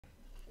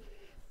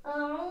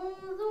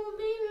أعوذ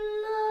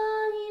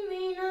بالله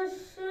من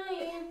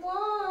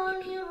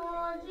الشيطان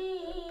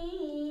الرجيم.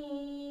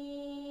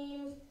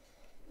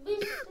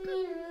 بسم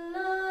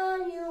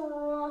الله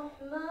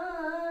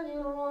الرحمن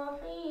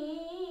الرحيم.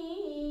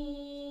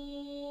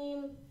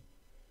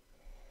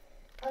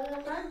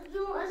 الحج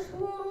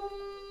أشهر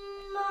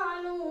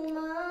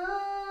معلومات،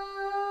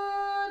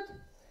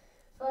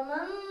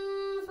 فمن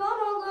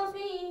فرض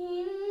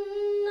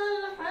فيهن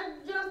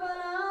الحج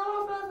فلا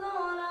رفث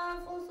ولا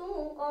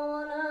فسوق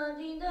ولا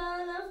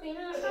جدال في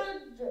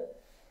الحج،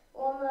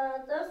 وما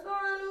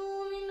تفعلوا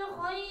من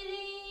خير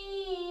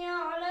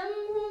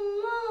يعلمه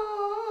الله،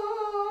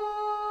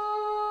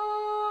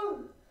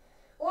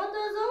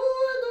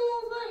 وتزودوا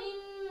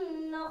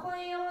فإن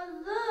خير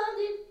الزاد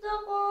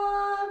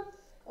التقوى،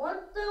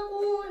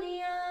 واتقون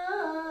يا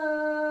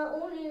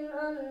أولي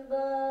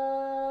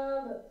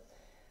الألباب.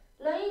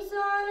 ليس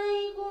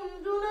عليكم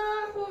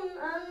جناح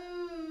أن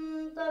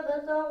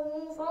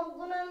تبتغوا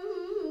فضلا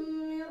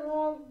من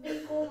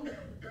ربكم،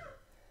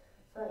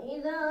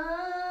 فإذا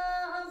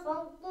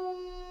أفضتم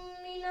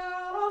من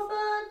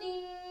عرفات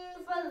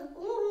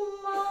فاذكروا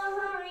الله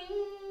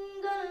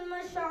عند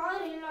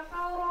المشعر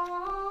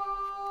الحرام،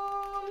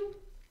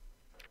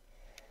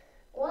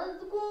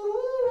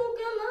 واذكروه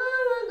كما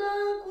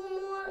هداكم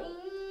وإن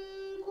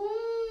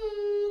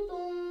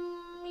كنتم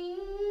من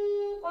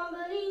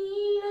قبله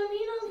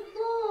لمن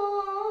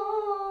الضالين.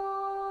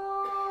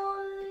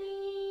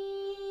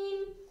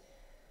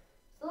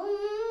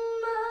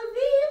 ثم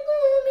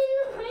أفيضوا من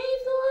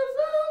حيث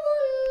أفاض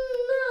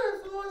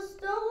الناس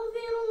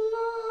واستغفروا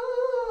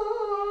الله،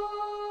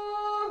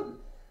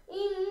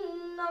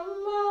 إن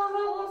الله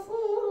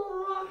غفور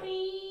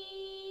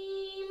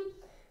رحيم.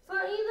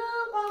 فإذا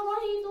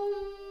قضيتم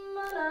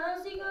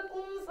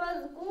مناسككم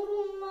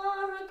فاذكروا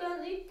الله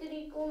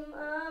كذكركم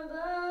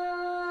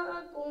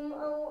آباءكم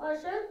أو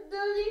أشد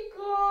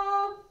ذكرا.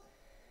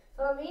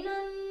 فمن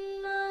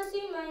الناس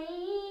من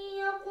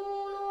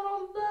يقول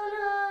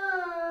ربنا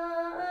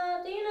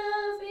آتنا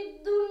في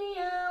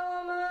الدنيا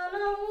وما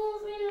له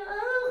في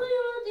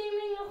الآخرة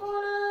من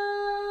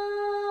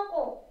خلاق،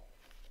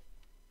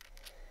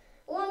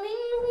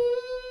 ومنهم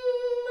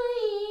من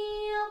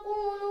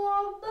يقول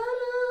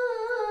ربنا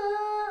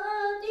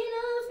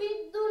آتنا في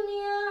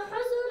الدنيا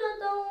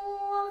حسنة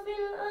وفي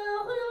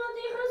الآخرة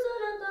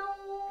حسنة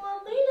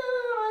وقنا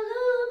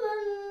عذاب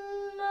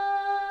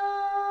النار.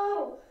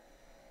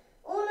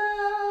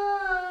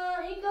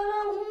 أولئك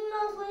لهم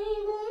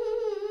نصيب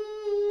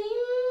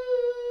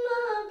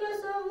مما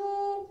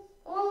كسبوا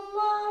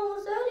والله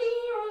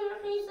سريع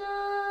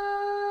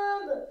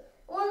الحساب.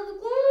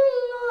 واذكروا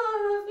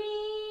الله في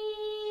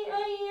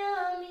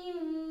أيام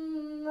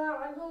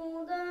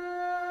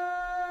معدودات،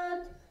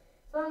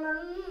 فمن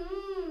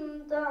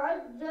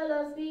تعجل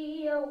في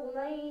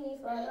يومين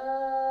فلا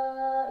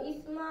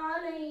إثم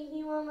عليه،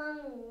 ومن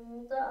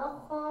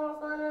تأخر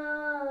فلا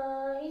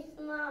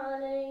إثم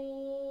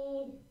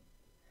عليه،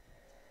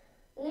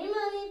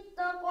 لمن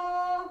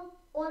اتقى.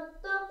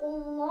 واتقوا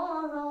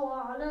الله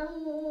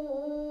واعلموا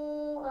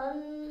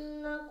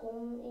أنكم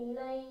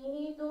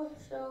إليه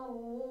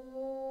تحشرون.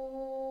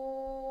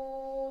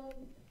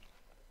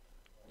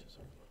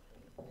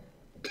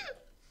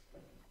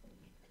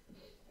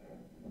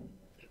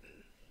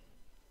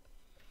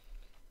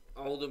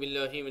 أعوذ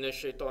بالله من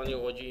الشيطان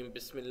الرجيم.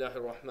 بسم الله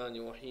الرحمن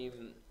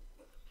الرحيم.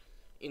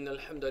 إن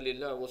الحمد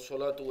لله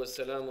والصلاة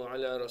والسلام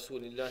على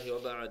رسول الله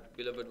وبعد.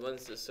 Beloved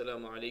ones,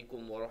 Assalamu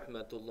alaikum wa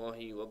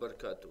rahmatullahi wa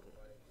barakatuh.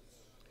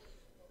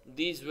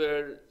 These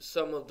were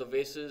some of the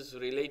verses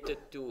related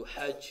to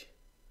Hajj,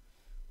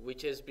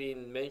 which has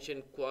been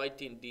mentioned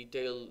quite in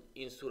detail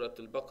in Surah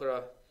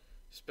Al-Baqarah,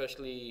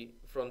 especially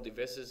from the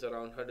verses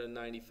around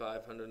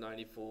 195,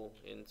 194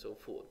 and so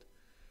forth.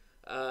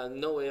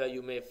 Nowhere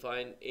you may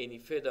find any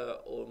further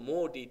or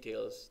more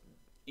details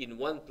in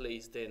one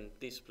place than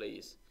this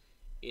place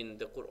in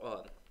the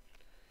Quran.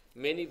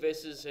 Many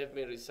verses have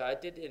been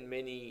recited and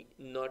many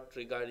not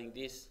regarding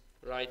this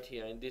right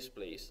here in this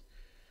place.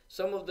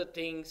 Some of the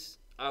things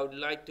I would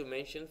like to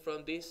mention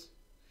from this,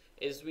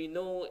 as we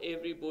know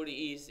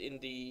everybody is in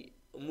the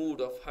mood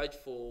of Hajj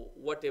for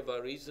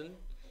whatever reason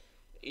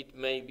it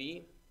may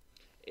be,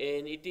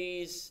 and it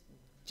is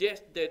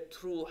just that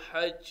through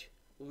Hajj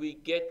we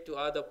get to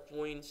other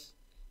points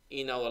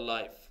in our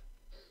life.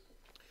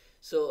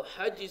 So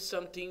Hajj is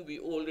something we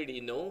already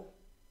know.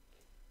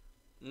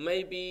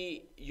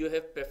 Maybe you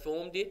have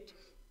performed it,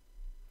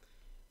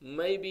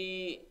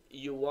 maybe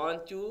you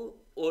want to,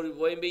 or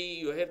maybe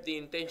you have the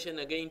intention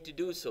again to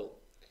do so.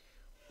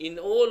 In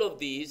all of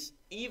these,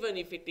 even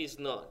if it is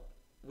not,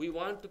 we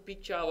want to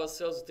picture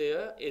ourselves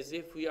there as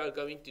if we are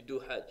going to do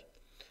Hajj.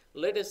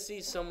 Let us see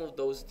some of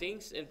those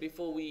things, and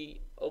before we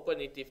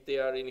open it, if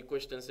there are any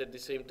questions at the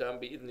same time,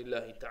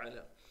 bi-idhnillahi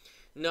ta'ala.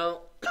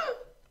 Now,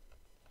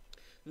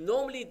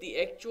 normally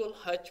the actual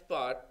Hajj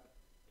part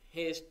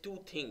has two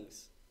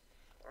things,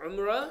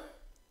 Umrah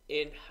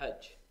and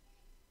Hajj.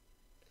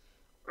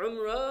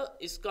 Umrah,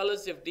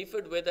 scholars have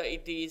differed whether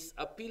it is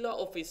a pillar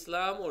of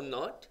Islam or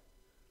not,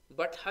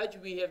 but Hajj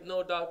we have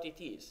no doubt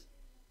it is.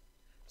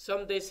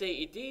 Some they say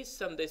it is,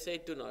 some they say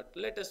do not.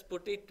 Let us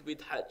put it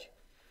with Hajj.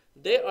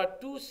 They are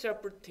two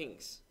separate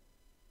things.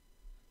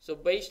 So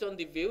based on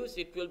the views,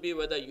 it will be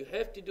whether you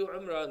have to do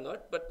Umrah or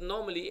not. But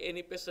normally,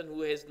 any person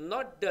who has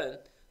not done,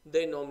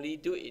 they normally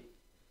do it.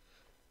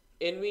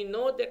 And we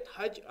know that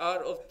Hajj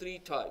are of three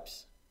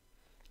types: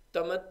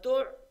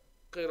 Tamattu',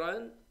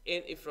 Qiran,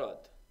 and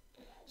Ifrad.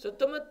 So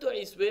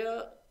Tamattu' is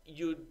where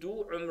you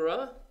do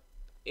Umrah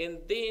and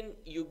then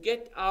you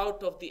get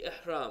out of the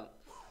Ihram.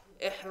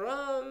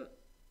 Ihram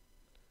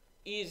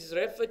is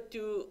referred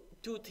to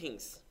two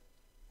things.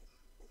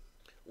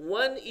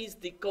 One is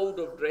the code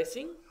of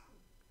dressing,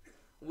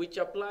 which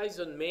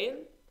applies on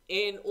men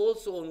and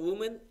also on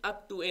women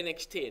up to an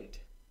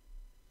extent.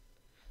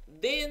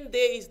 Then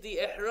there is the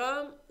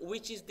ihram,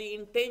 which is the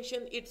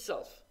intention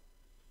itself.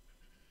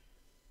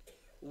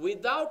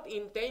 Without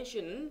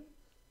intention,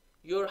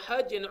 your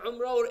Hajj and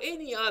Umrah or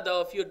any other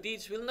of your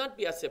deeds will not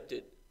be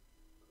accepted.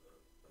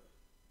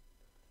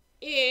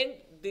 And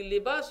the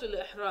libasul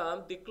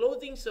ihram, the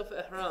clothings of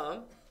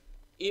ihram,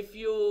 if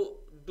you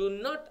do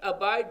not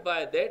abide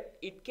by that,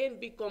 it can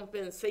be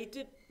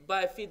compensated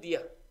by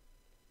fidya,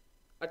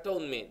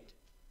 atonement.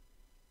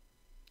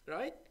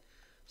 Right?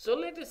 So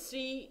let us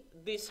see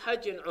this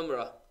Hajj and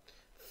Umrah.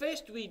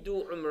 First we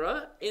do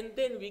Umrah and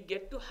then we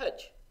get to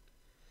Hajj.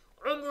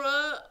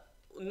 Umrah,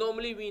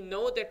 normally we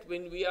know that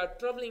when we are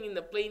traveling in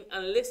the plane,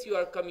 unless you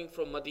are coming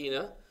from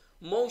Medina,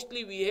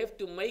 mostly we have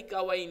to make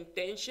our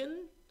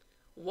intention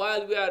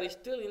while we are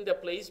still in the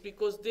place,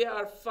 because there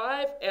are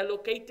 5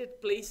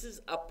 allocated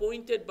places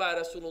appointed by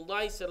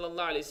Rasulullah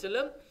sallallahu alaihi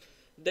wasallam,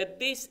 that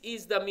this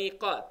is the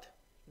miqat,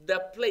 the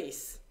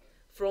place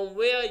from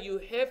where you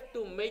have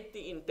to make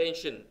the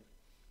intention.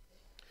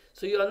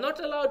 So you are not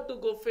allowed to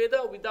go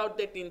further without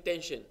that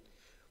intention.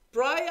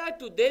 Prior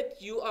to that,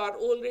 you are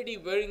already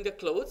wearing the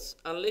clothes,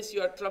 unless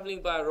you are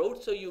traveling by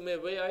road, so you may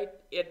wear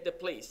it at the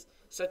place,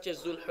 such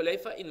as Dhul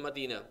Hulayfa in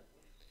Medina,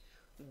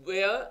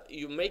 where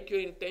you make your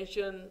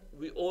intention,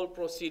 we all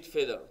proceed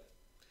further.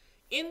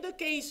 In the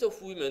case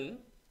of women,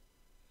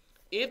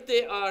 if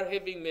they are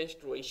having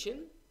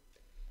menstruation,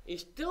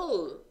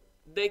 still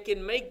they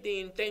can make the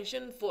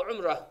intention for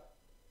Umrah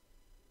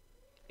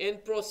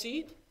and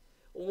proceed.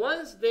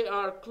 Once they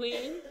are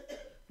clean,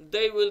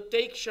 they will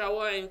take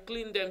shower and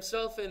clean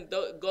themselves and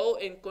go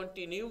and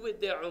continue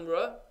with their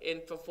Umrah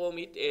and perform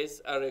it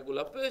as a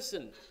regular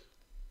person.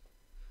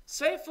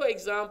 Say for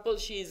example,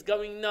 she is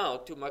going now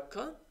to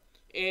Mecca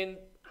and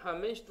her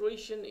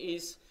menstruation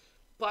is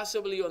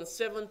possibly on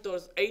 7th or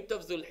 8th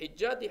of Dhul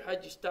Hijjah, the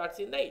Hajj starts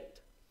in 8th.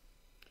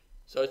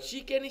 So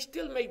she can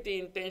still make the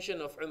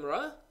intention of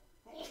Umrah,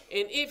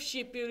 and if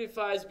she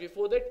purifies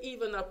before that,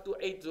 even up to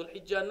 8th Dhul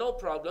Hijjah, no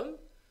problem,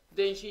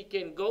 then she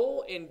can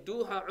go and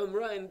do her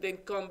Umrah and then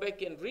come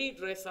back and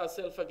redress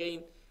herself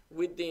again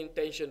with the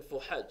intention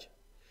for Hajj.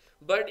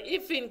 But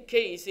if in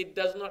case it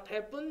does not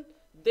happen,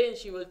 then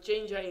she will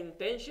change her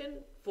intention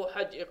for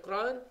Hajj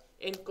Iqran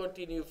and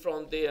continue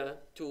from there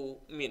to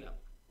Mina.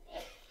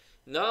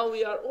 Now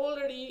we are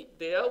already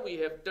there, we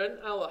have done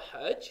our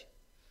Hajj,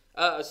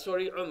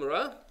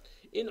 Umrah.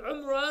 In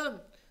Umrah,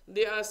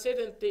 there are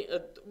certain things,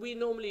 we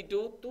normally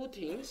do 2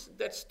 things,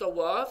 that's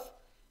Tawaf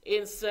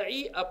and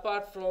Sa'i,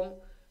 apart from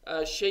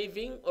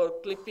shaving or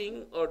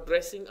clipping or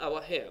dressing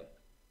our hair.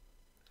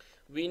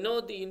 We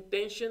know the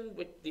intention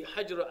with the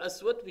Hajr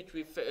Aswad, which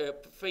we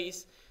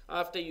face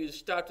after you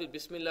start with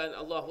Bismillah and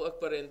Allahu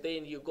Akbar, and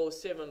then you go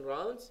 7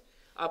 rounds.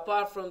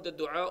 Apart from the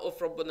dua of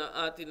Rabbana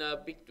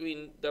Atina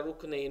between the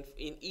Ruknayn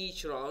in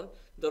each round,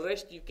 the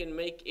rest you can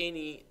make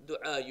any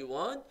dua you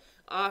want.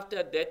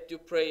 After that, you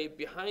pray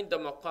behind the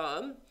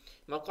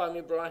Maqam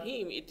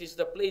Ibrahim. It is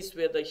the place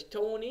where the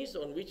stone is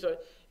on which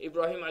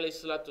Ibrahim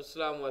alayhi salatu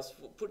wasalam was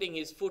putting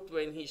his foot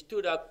when he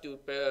stood up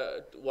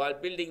while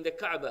building the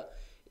Kaaba.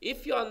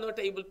 If you are not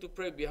able to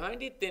pray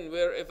behind it, then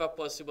wherever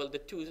possible, the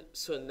 2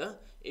 sunnah,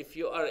 if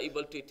you are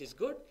able to, it is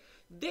good.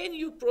 Then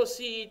you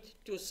proceed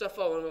to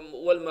Safa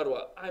wal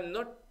Marwa. I'm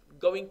not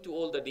going to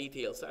all the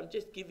details. I'm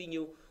just giving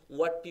you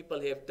what people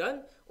have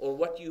done or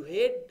what you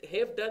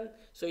have done.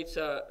 So it's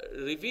a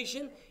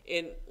revision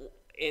and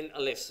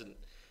a lesson.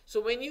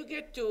 So when you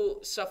get to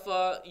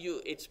Safa,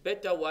 it's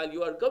better while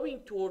you are going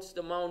towards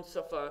the Mount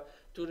Safa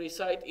to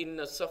recite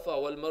Inna Safa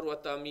wal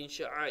Marwata min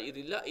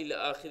sha'airillah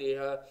ila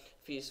akhiriha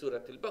fi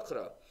Surat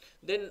al-Baqarah.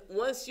 Then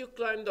once you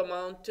climb the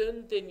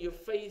mountain, then you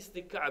face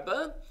the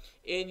Kaaba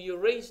and you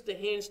raise the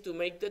hands to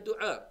make the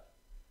dua.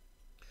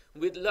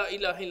 With La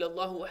ilaha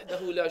illallah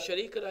wahdahu la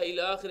sharika la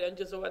ila akhiri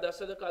anjaza wa'da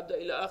sadaqa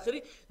abda ila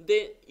akhiri,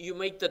 then you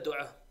make the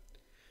dua.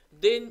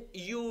 Then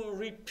you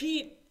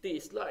repeat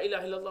this, La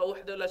ilaha illallah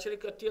wahdahu la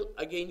sharika, till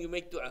again you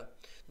make dua.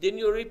 Then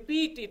you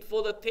repeat it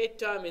for the 3rd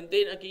time and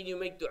then again you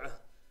make dua.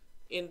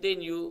 And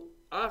then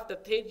after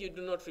 3rd you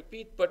do not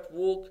repeat but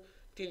walk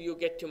till you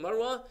get to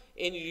Marwa,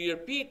 and you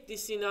repeat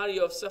this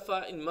scenario of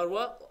Safa in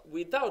Marwa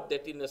without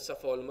that in the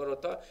Safa al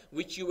Marwa,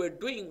 which you were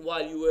doing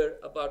while you were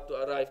about to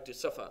arrive to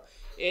Safa.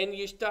 And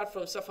you start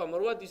from Safa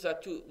Marwa. These are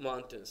 2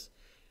 mountains.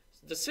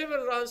 The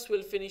 7 rounds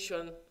will finish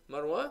on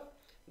Marwa.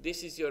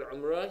 This is your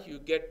Umrah. You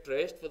get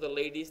dressed. For the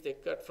ladies, they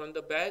cut from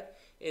the back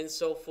and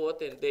so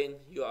forth, and then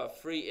you are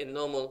free and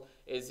normal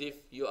as if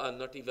you are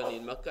not even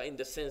in Makkah, in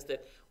the sense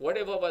that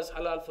whatever was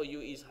halal for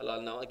you is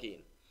halal now again.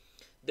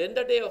 Then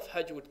the day of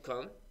Hajj would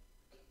come,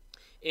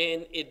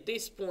 and at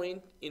this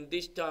point, in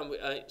this time,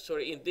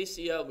 in this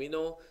year, we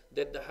know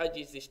that the Hajj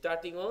is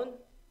starting on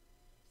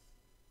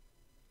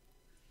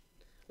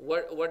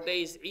what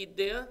day is Eid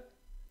there?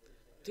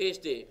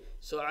 Thursday.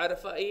 So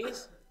Arafah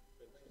is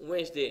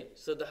Wednesday.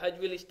 So the Hajj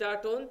will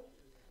start on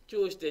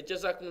Tuesday.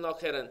 Jazakumullah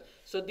khairan.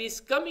 So this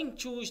coming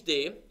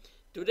Tuesday,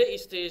 today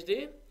is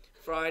Thursday,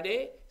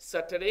 Friday,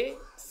 Saturday,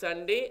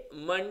 Sunday,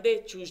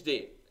 Monday,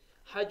 Tuesday,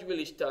 Hajj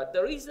will start.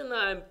 The reason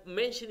I'm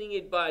mentioning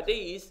it by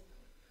day is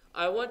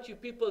I want you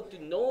people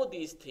to know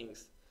these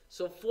things.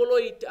 So follow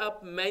it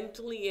up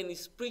mentally and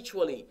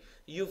spiritually.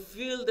 You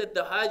feel that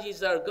the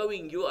Hajjis are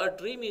going, you are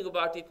dreaming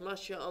about it,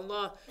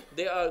 mashallah.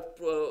 They are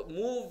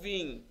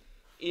moving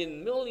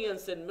in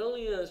millions and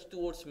millions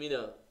towards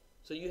Mina.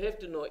 So you have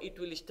to know it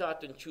will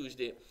start on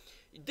Tuesday.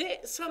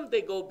 Some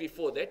they go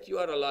before that, you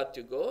are allowed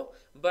to go,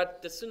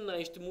 but the sunnah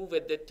is to move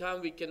at that time.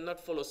 We cannot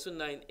follow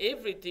sunnah in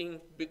everything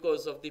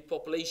because of the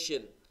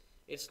population.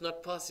 It's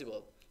not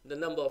possible, the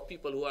number of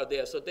people who are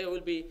there. So there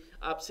will be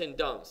ups and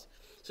downs.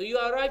 So you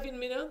arrive in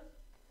Mina,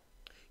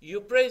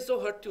 you pray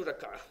Zohar 2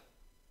 rak'ah.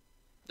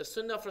 The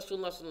sunnah of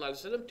Rasulullah sallallahu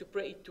alaihi wasallam to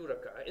pray it 2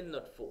 rak'ah and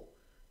not 4.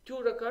 2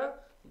 rak'ah,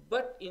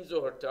 but in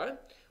Zohar time.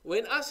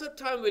 When Asr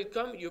time will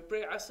come, you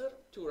pray Asr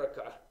 2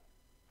 rak'ah.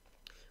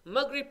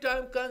 Maghrib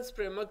time comes,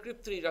 pray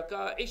Maghrib 3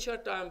 rak'ah. Isha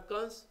time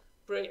comes,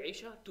 pray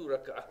Isha 2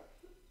 rak'ah.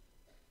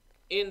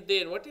 And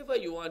then whatever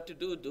you want to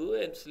do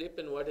and sleep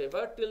and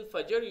whatever, till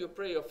Fajr, you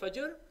pray your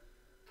Fajr.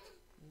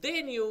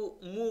 Then you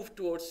move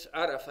towards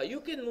Arafah.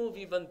 You can move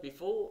even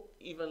before,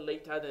 even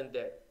later than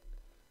that.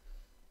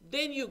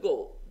 Then you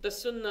go. The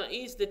sunnah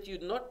is that you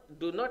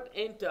do not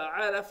enter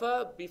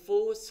Arafah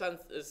before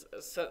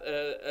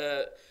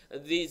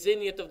the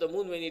zenith of the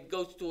moon, when it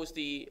goes towards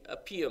the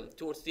PM,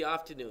 towards the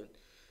afternoon.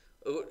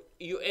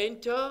 You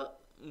enter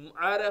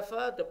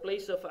Arafah, the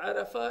place of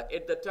Arafah,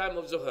 at the time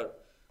of Zuhr.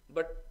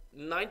 But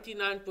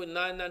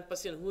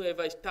 99.99%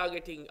 whoever is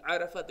targeting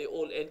Arafah, they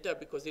all enter,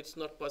 because it's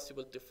not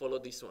possible to follow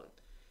this one.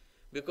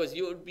 Because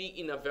you would be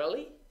in a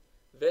valley.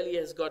 Valley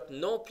has got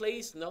no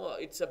place. No,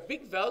 it's a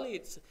big valley.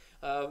 It's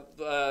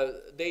there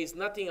is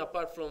nothing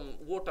apart from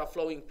water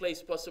flowing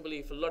place, possibly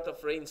if a lot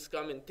of rains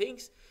come and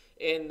things,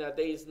 and there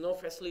is no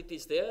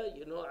facilities there.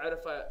 You know,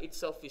 Arafah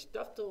itself is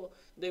tough, so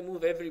they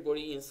move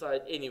everybody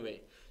inside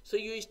anyway. So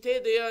you stay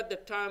there. The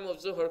time of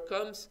Zuhr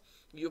comes.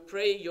 You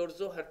pray your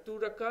Zuhr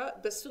 2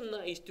 rak'ah. The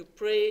sunnah is to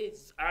pray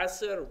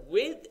Asr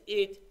with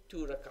it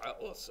 2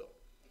 rak'ah also.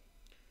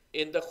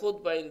 In the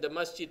khutbah in the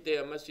Masjid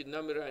there, Masjid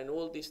Namira and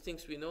all these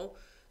things we know,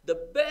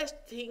 the best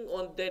thing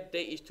on that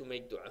day is to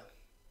make dua.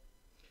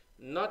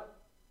 Not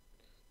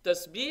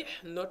tasbih,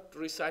 not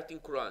reciting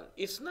Quran.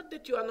 It's not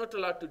that you are not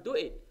allowed to do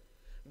it,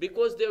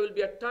 because there will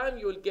be a time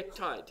you will get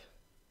tired.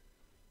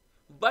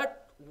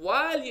 But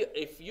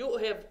if you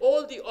have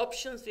all the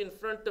options in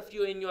front of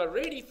you and you are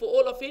ready for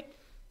all of it,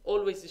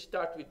 always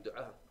start with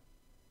dua.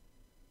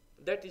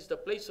 That is the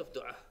place of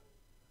dua.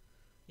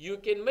 You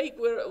can make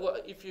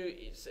if you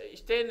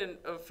stand and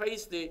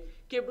face the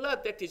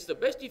Qibla, that is the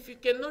best. If you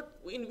cannot,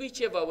 in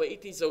whichever way,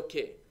 it is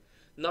okay.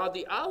 Now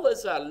the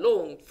hours are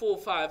long, 4 or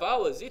 5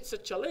 hours. It's a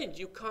challenge.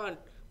 You can't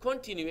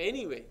continue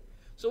anyway.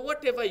 So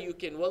whatever you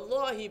can,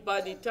 wallahi,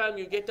 by the time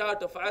you get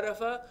out of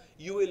Arafah,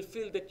 you will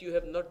feel that you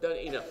have not done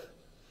enough.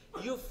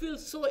 You feel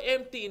so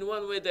empty in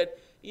one way that,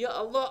 Ya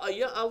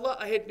Allah,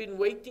 I had been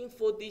waiting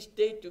for this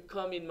day to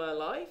come in my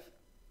life.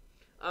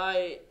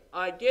 I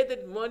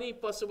gathered money,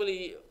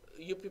 possibly.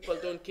 You people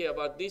don't care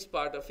about this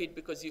part of it,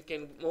 because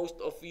most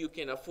of you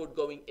can afford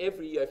going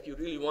every year if you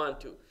really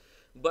want to.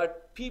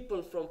 But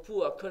people from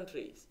poor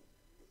countries,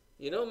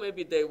 you know,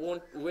 maybe they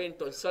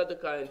went on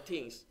sadaqah and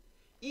things.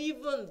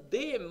 Even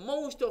they,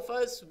 most of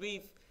us,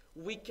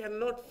 we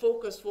cannot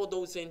focus for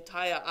those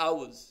entire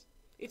hours.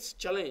 It's a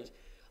challenge.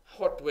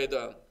 Hot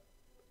weather,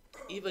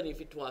 even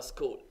if it was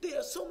cold. There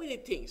are so many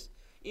things.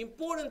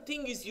 Important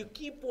thing is you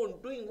keep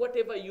on doing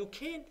whatever you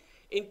can,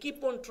 and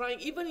keep on trying.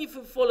 Even if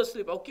you fall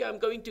asleep, okay, I'm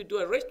going to do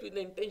a rest with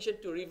the intention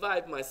to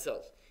revive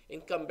myself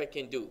and come back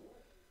and do.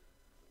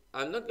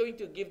 I'm not going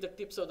to give the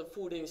tips of the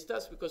food and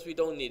stuff, because we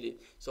don't need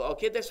it. So,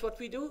 okay, that's what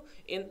we do.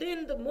 And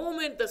then the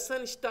moment the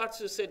sun starts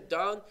to set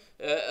down,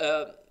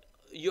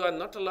 you are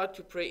not allowed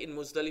to pray in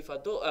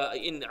Muzdalifah,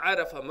 in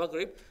Arafah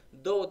Maghrib,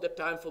 though the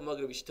time for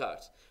Maghrib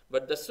starts.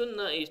 But the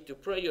sunnah is to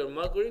pray your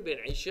Maghrib and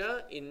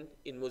Isha in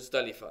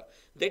Muzdalifah.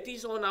 That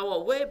is on our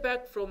way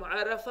back from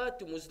Arafah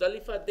to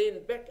Muzdalifah,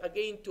 then back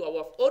again to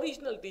our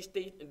original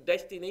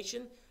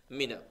destination,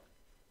 Mina.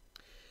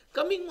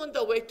 Coming on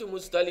the way to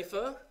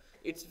Muzdalifah,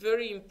 it's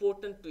very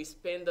important to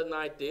spend the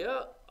night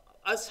there.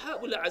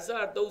 Ashabul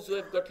Azar, those who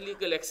have got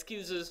legal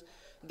excuses,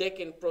 they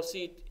can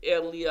proceed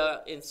earlier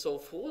and so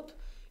forth.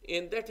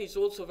 And that is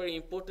also very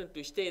important,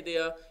 to stay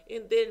there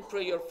and then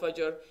pray your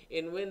Fajr.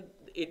 And when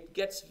it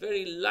gets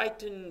very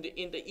lightened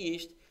in the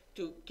east,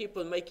 to keep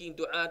on making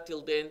dua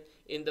till then,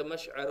 in the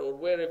Mash'ar or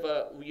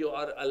wherever you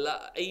are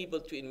able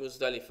to in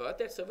Muzdalifah.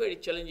 That's a very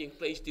challenging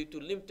place due to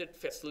limited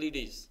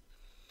facilities,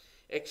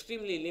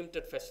 extremely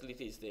limited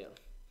facilities there.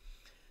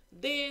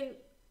 Then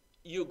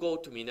you go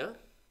to Mina.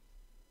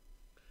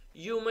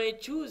 You may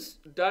choose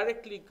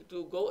directly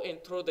to go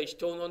and throw the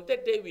stone. On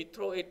that day, we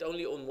throw it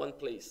only on one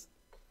place,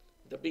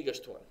 the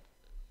biggest one,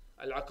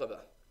 Al-Aqaba.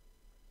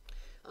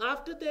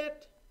 After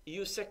that,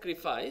 you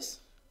sacrifice.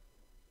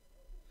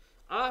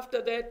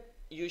 After that,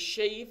 you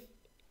shave,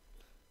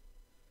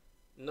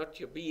 not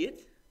your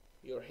beard,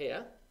 your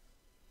hair.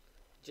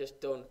 Just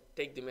don't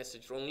take the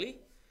message wrongly.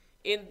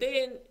 And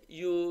then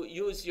you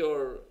use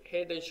your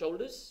head and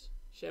shoulders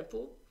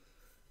shampoo.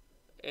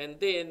 And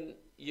then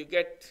you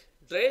get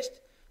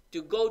dressed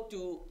to go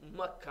to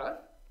Makkah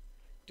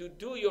to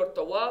do your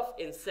tawaf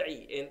and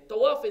sa'i. And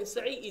tawaf and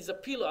sa'i is a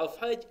pillar of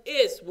Hajj,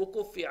 as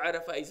wukuf fi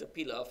Arafah is a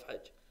pillar of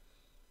Hajj.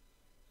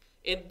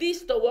 And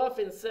this tawaf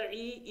and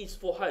sa'i is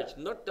for Hajj,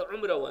 not the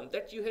Umrah one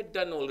that you had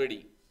done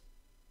already.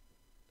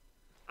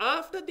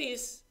 After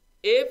this,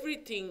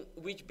 everything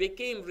which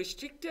became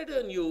restricted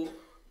on you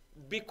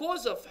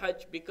because of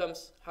Hajj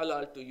becomes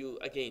halal to you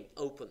again,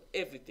 open,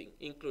 everything,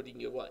 including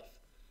your wife.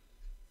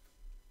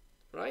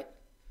 Right?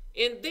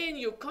 And then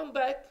you come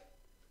back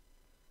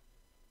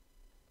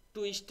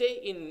to stay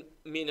in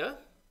Mina,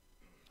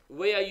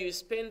 where you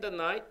spend the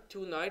night,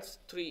 2 nights,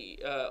 3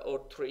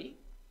 or 3,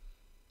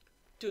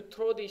 to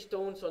throw the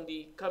stones on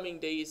the coming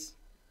days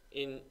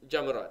in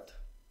Jamarat.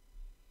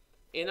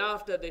 And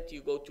after that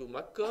you go to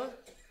Makkah,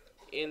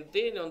 and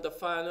then on the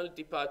final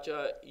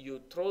departure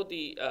you throw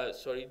the,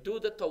 do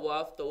the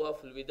tawaf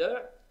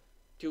al-wida'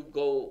 to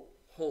go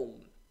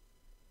home.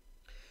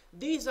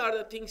 These are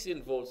the things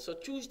involved. So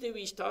Tuesday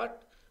we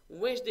start,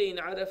 Wednesday in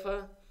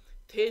Arafah,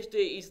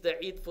 Thursday is the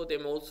Eid for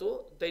them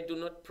also. They do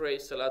not pray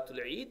Salatul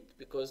Eid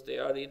because they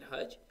are in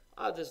Hajj.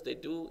 Others they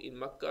do in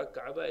Makkah,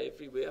 Kaaba,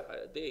 everywhere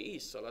there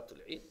is Salatul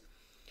Eid.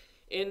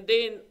 And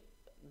then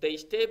they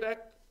stay back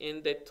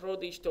and they throw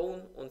the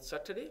stone on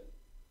Saturday,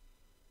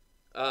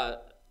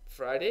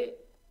 Friday,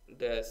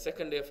 the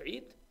second day of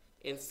Eid,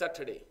 and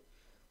Saturday.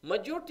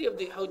 Majority of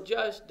the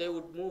Hujjaj, they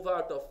would move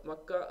out of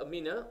Makkah,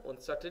 Mina on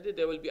Saturday.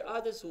 There will be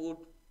others who would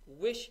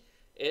wish,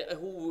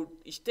 who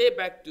would stay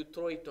back to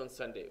throw it on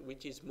Sunday,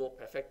 which is more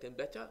perfect and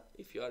better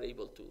if you are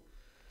able to.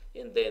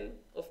 And then,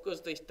 of course,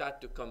 they start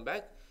to come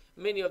back.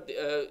 Many of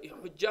the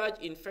Hujjaj,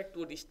 in fact,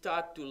 would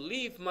start to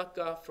leave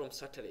Makkah from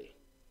Saturday.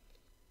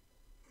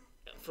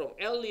 From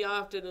early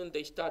afternoon,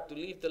 they start to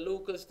leave the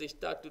locals, they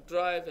start to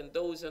drive, and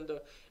those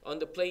on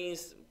the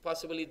planes,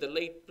 possibly the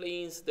late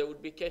planes, they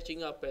would be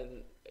catching up,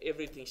 and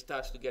everything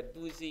starts to get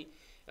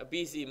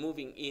busy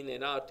moving in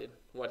and out and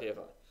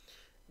whatever.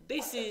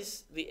 This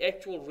is the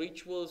actual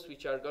rituals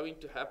which are going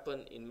to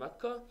happen in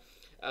Makkah.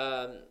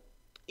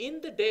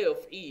 In the day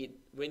of Eid,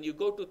 when you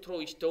go to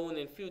throw a stone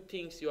and few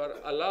things, you are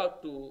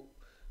allowed to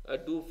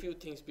do few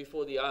things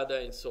before the other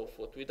and so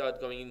forth without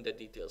going in the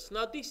details.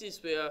 Now this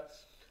is where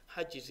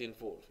Hajj is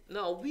involved.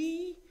 Now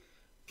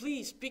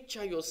please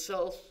picture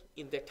yourself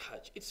in that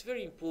Hajj. It's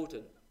very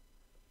important.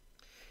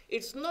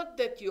 It's not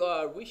that you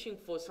are wishing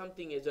for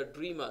something as a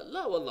dreamer.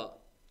 La wallah.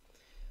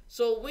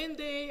 So when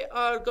they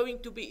are going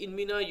to be in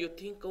Mina, you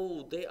think,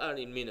 oh, they are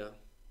in Mina.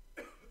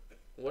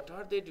 What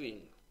are they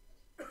doing?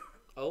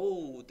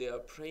 Oh, they are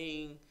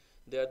praying,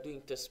 they are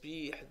doing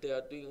tasbih, they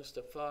are doing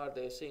istighfar,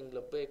 they are saying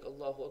labbaik,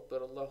 Allahu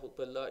Akbar,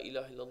 la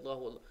ilaha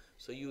illallah.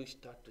 So you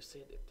start to say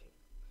that thing.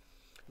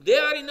 They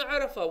are in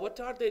Arafah. What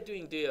are they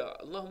doing there?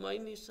 Allahumma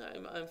inni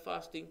sa'im, I'm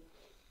fasting.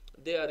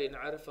 They are in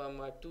Arafah,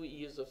 my 2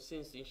 years of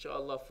sins,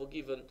 inshallah,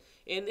 forgiven.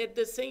 And at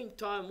the same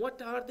time,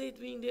 what are they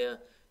doing there?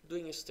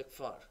 Doing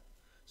istighfar.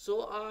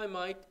 So I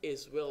might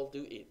as well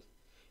do it.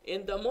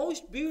 And the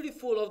most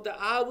beautiful of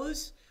the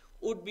hours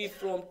would be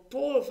from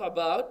 12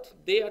 about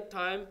their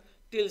time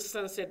till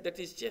sunset. That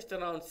is just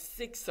around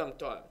 6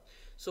 sometime.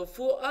 So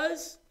for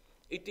us,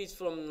 it is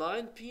from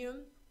 9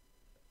 p.m.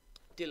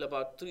 till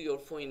about 3 or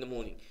 4 in the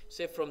morning.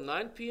 Say from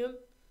 9 p.m.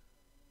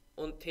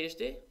 on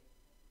Thursday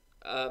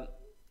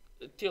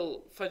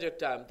till Fajr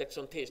time. That's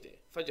on Thursday.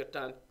 Fajr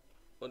time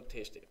on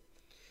Thursday.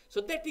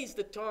 So that is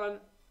the time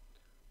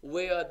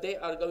where they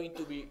are going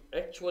to be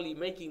actually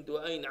making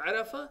dua in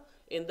Arafah,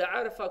 and the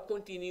Arafah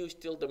continues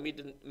till the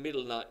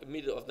middle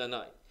of the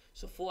night.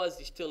 So for us,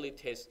 still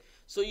it has.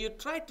 So you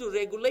try to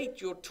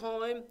regulate your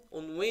time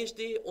on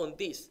Wednesday on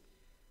this,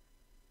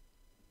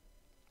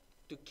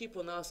 to keep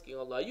on asking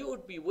Allah. You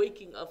would be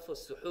waking up for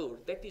suhoor.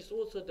 That is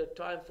also the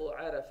time for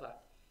Arafah.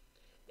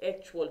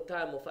 Actual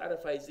time of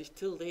Arafah is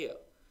still there.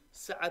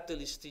 Sa'at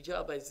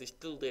al-istijaba is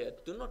still there.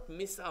 Do not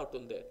miss out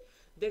on that.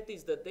 That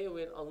is the day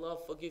when Allah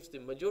forgives the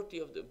majority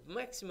of the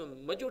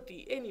maximum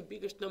majority, any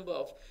biggest number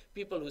of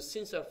people whose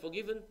sins are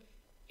forgiven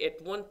at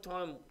one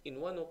time,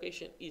 in one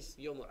occasion, is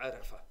Yawm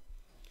Arafah.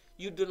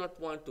 You do not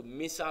want to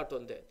miss out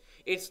on that.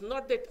 It's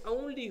not that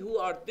only who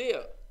are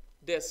there,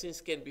 their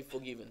sins can be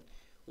forgiven.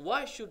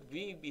 Why should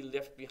we be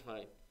left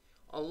behind?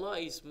 Allah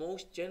is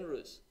most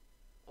generous.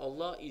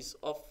 Allah is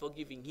of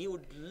forgiving. He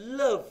would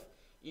love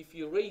if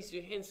you raise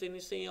your hands and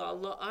you say, Ya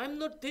Allah, I'm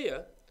not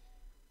there.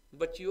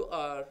 but you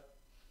are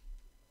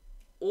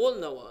all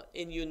knower,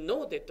 and you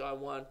know that I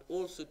want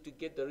also to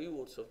get the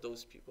rewards of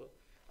those people,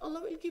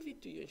 Allah will give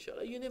it to you,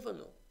 inshallah. You never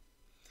know.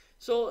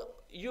 So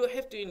you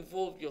have to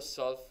involve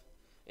yourself,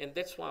 and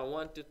that's why I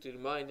wanted to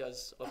remind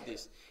us of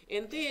this.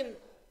 And then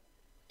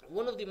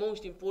one of the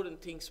most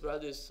important things,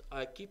 brothers,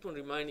 I keep on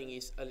reminding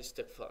is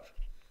al-istighfar.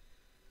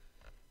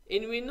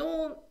 And we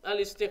know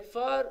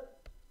al-istighfar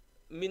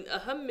min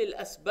aham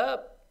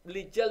al-asbab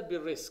li jalb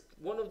al-rizq.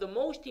 One of the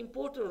most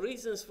important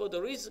reasons for the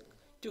rizq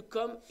to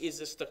come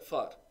is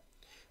istighfar.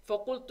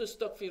 فقلت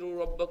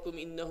استغفروا ربكم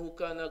إنه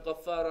كان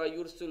غفارا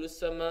يرسل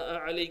السماء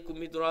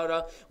عليكم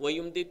مدرارا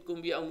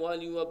ويمددكم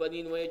بأموال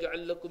وبنين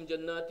ويجعل لكم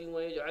جنات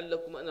ويجعل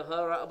لكم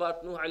أنهارا.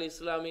 About Nuh alayhi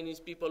salam and his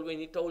people, when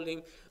he told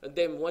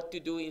them what to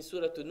do in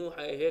Surah Nuh,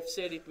 I have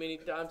said it many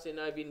times, and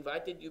I've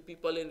invited you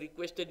people and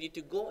requested you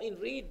to go and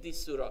read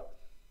this surah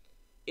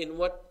in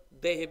what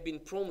they have been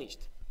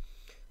promised.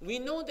 We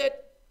know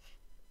that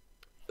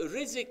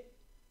rizq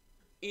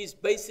is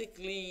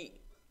basically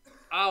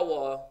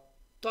our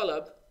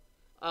talab,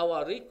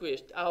 our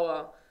request,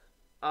 our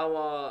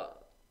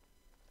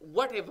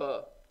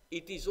whatever,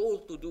 it is all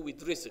to do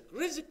with rizq.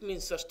 Rizq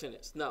means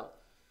sustenance. Now,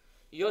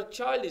 your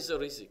child is a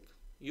rizq,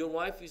 your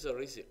wife is a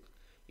rizq,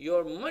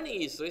 your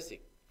money is rizq,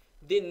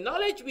 the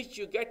knowledge which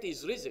you get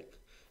is rizq,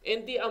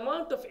 and the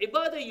amount of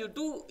ibadah you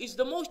do is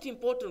the most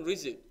important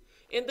rizq,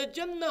 and the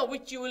Jannah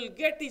which you will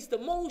get is the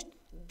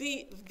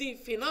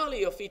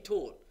finale of it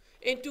all.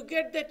 And to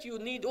get that, you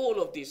need all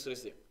of this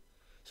rizq.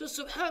 So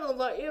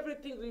subhanallah,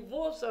 everything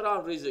revolves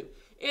around rizq.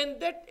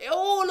 And that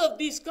all of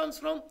this comes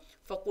from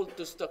فَقُلْتُ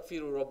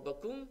اسْتَغْفِرُوا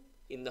رَبَّكُمْ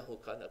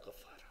إِنَّهُ كَانَ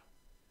غَفَّارًا.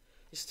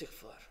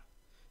 Istighfar,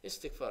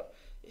 istighfar,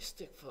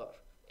 istighfar.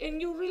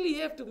 And you really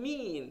have to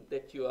mean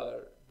that you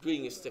are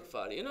doing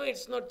istighfar. You know,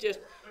 it's not just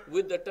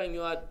with the tongue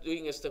you are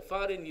doing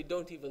istighfar and you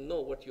don't even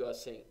know what you are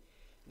saying.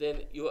 Then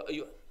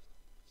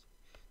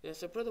then I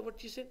said, brother,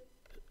 what you said?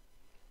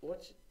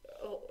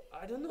 Oh,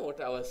 I don't know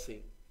what I was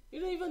saying.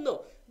 You don't even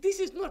know. This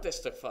is not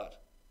istighfar.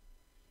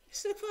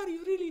 Istighfar,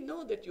 you really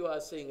know that you are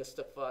saying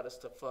astaghfar,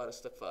 astaghfar,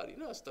 astaghfar. You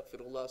know,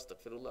 astaghfirullah,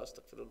 astaghfirullah,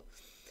 astaghfirullah.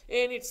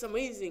 And it's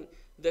amazing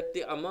that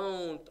the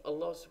amount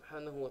Allah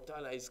subhanahu wa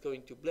ta'ala is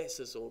going to bless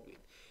us all with.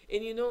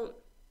 And you know,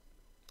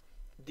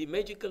 the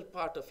magical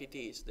part of it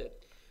is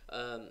that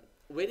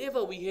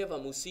whenever we have a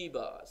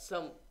musibah,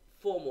 some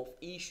form of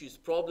issues,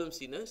 problems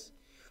in us,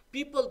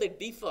 people that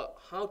differ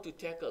how to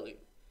tackle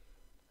it.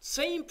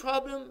 Same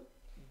problem,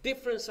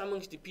 difference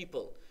amongst the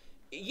people.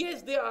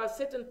 Yes, there are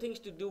certain things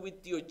to do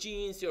with your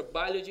genes, your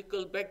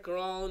biological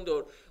background,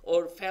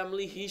 or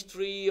family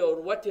history,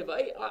 or whatever.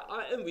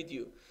 I am with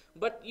you.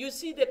 But you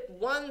see that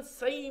one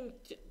same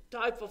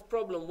type of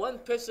problem, one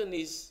person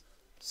is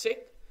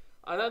sick,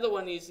 another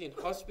one is in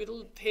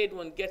hospital, third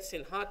one gets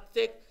in heart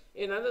attack,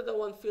 and another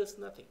one feels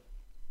nothing.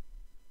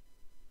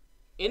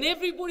 And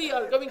everybody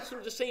are going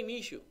through the same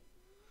issue.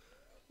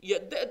 Yeah,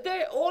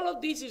 all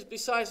of this is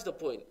besides the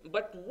point.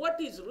 But what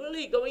is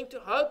really going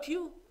to help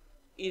you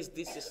is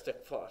this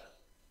istighfar.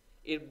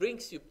 It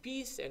brings you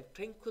peace and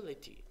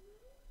tranquility,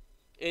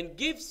 and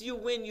gives you,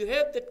 when you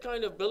have that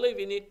kind of belief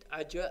in it,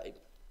 ajaib.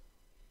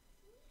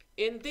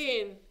 And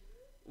then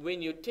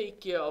when you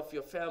take care of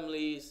your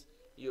families,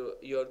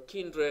 your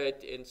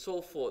kindred and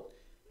so forth,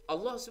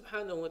 Allah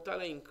subhanahu wa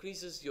ta'ala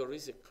increases your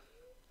rizq.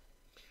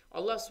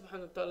 Allah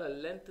subhanahu wa ta'ala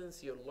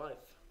lengthens your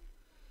life.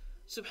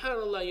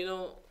 Subhanallah, you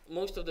know,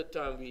 most of the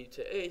time we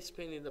say, hey,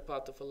 spend in the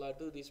path of Allah,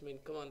 do this, man,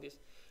 come on, this.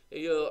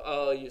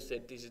 You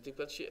said this is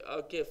difficult.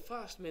 Okay,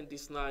 fast, man,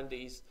 these 9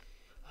 days.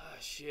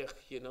 Shaykh,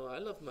 you know, I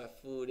love my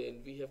food,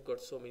 and we have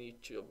got so many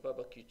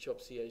barbecue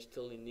chops here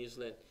still in New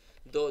Zealand.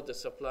 Though the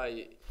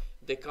supply,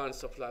 they can't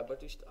supply,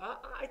 but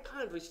I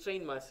can't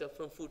restrain myself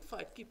from food.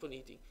 Fine, keep on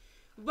eating.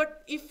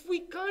 But if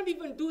we can't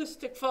even do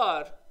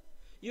istighfar,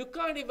 you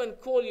can't even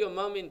call your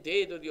mom and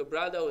dad or your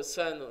brother or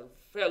son or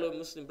fellow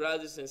Muslim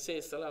brothers and say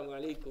Assalamu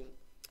alaikum,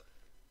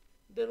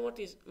 then what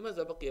is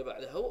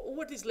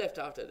left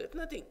after that?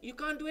 Nothing. You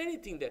can't do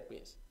anything, that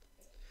means.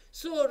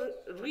 So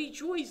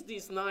rejoice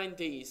these 9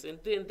 days, and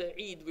then the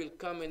Eid will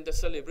come and the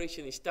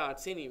celebration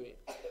starts anyway.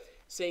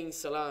 Saying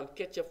salam,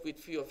 catch up with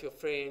few of your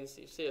friends,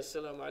 you say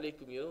Assalamu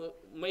alaikum, you know,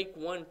 make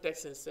one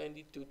text and send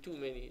it to too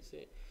many.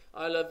 Say,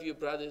 I love you,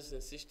 brothers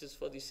and sisters,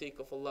 for the sake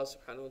of Allah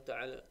subhanahu wa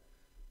ta'ala.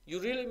 You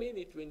really mean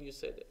it when you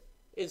say that,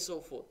 and so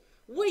forth.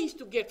 Ways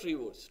to get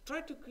rewards.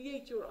 Try to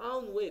create your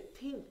own way.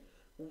 Think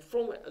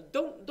from.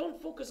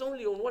 Don't focus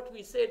only on what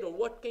we said or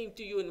what came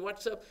to you in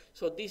WhatsApp.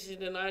 So this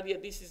is an idea.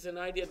 This is an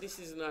idea. This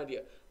is an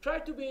idea. Try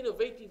to be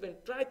innovative and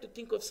try to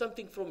think of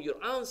something from your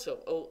own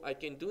self. Oh, I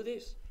can do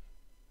this.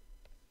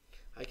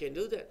 I can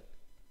do that.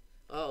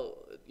 Oh,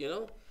 you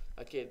know.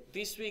 Okay,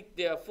 this week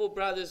there are 4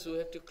 brothers who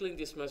have to clean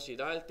this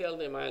masjid. I'll tell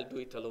them I'll do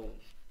it alone.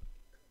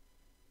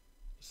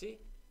 See?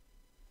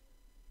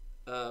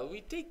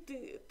 We take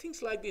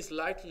things like this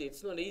lightly.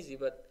 It's not easy,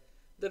 but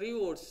the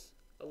rewards,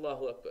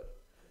 Allahu Akbar.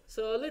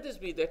 So let us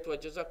be that way.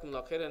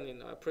 Jazakumullah khairan.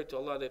 And I pray to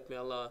Allah that may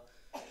Allah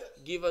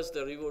give us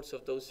the rewards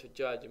of those who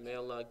judge. May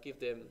Allah give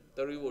them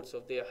the rewards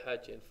of their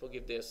hajj and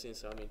forgive their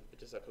sins. Ameen.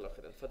 Jazakumullah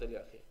khairan. Fadal ya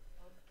akhi.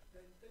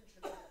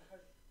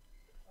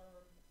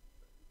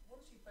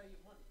 pay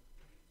your money,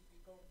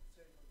 you go,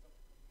 say, for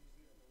example, from New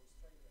Zealand or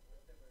Australia or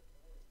whatever in the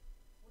world,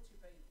 once you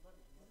pay your money,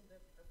 isn't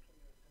that from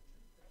your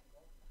intention that you go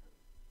for Hajj?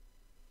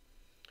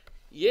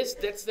 Yes,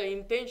 that's the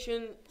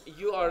intention.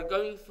 You are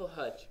going for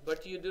Hajj,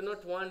 but you do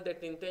not want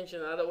that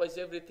intention,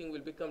 otherwise everything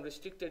will become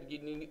restricted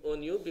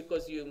on you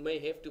because you may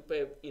have to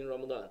pay in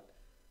Ramadan.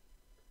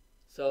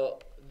 So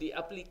the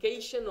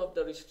application of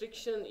the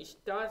restriction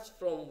starts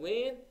from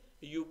when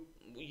you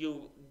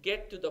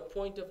get to the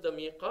point of the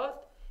miqat,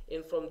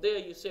 and from there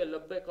you say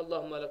labbaik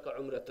Allahumma laka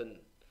umratan,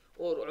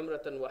 or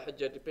umratan wa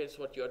hajja, depends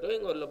what you are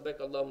doing, or labbaik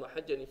Allahumma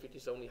hajjan if it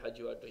is only hajj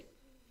you are doing.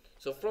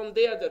 So from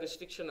there the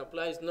restriction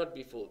applies, not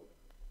before.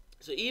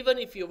 So even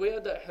if you wear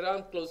the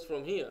ihram clothes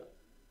from here,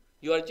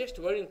 you are just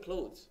wearing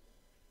clothes.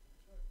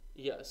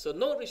 Yeah, so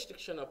no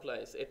restriction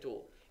applies at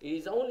all. It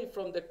is only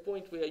from that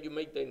point where you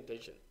make the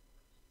intention.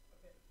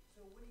 Okay,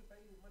 so when you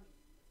pay your money,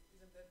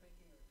 isn't that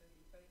making you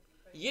pay?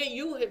 Yeah,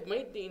 you have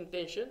made the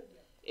intention,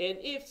 and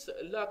if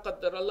la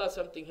qaddar Allah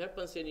something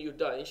happens and you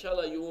die,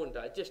 inshallah you won't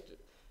die. Just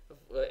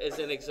as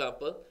an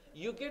example,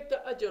 you get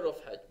the ajr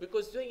of Hajj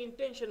because the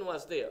intention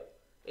was there,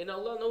 and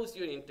Allah knows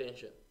your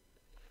intention.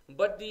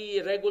 But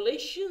the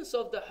regulations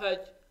of the Hajj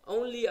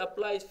only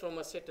applies from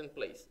a certain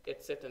place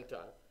at certain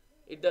time.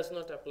 It does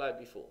not apply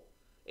before.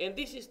 And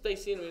this is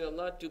taysir min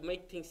Allah to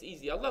make things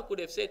easy. Allah could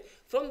have said,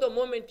 from the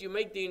moment you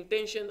make the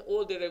intention,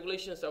 all the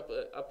regulations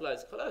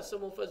applies. Khalas,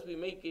 some of us, we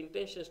make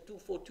intentions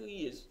for 2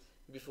 years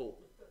before.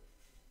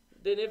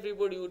 Then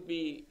everybody would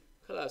be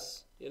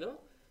khalas, you know.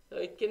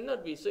 It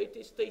cannot be. So it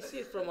is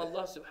taysir from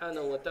Allah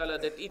subhanahu wa ta'ala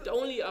that it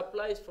only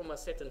applies from a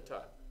certain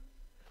time.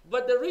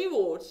 But the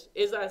rewards,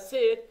 as I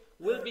said,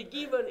 will be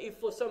given if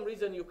for some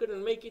reason you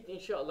couldn't make it,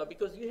 inshallah,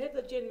 because you had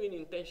a genuine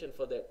intention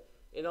for that.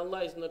 And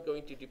Allah is not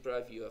going to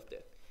deprive you of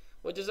that.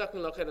 وجزاكم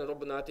الله خيرا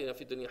ربنا آتنا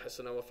في الدنيا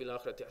حسنة وفي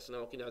الآخرة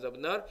حسنة وقنا عذاب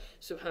النار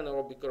سبحان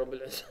ربك رب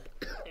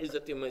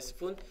العزة ما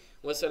يصفون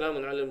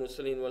وسلام على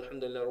المرسلين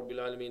والحمد لله رب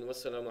العالمين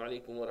والسلام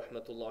عليكم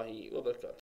ورحمة الله وبركاته.